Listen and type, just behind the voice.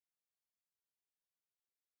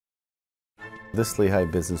This Lehigh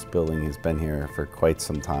Business building has been here for quite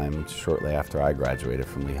some time, shortly after I graduated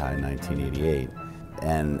from Lehigh in 1988.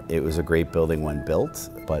 And it was a great building when built,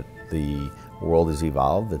 but the world has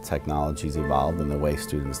evolved, the technology's evolved, and the way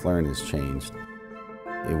students learn has changed.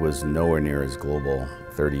 It was nowhere near as global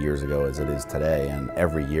 30 years ago as it is today, and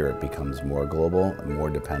every year it becomes more global and more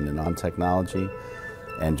dependent on technology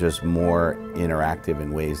and just more interactive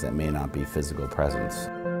in ways that may not be physical presence.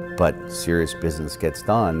 But serious business gets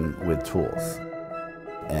done with tools,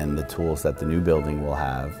 and the tools that the new building will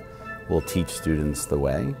have will teach students the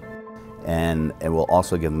way, and it will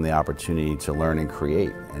also give them the opportunity to learn and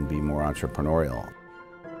create and be more entrepreneurial.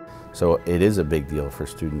 So it is a big deal for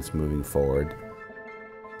students moving forward.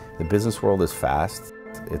 The business world is fast,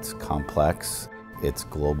 it's complex, it's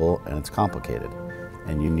global, and it's complicated.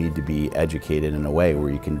 And you need to be educated in a way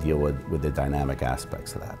where you can deal with the dynamic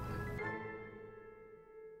aspects of that.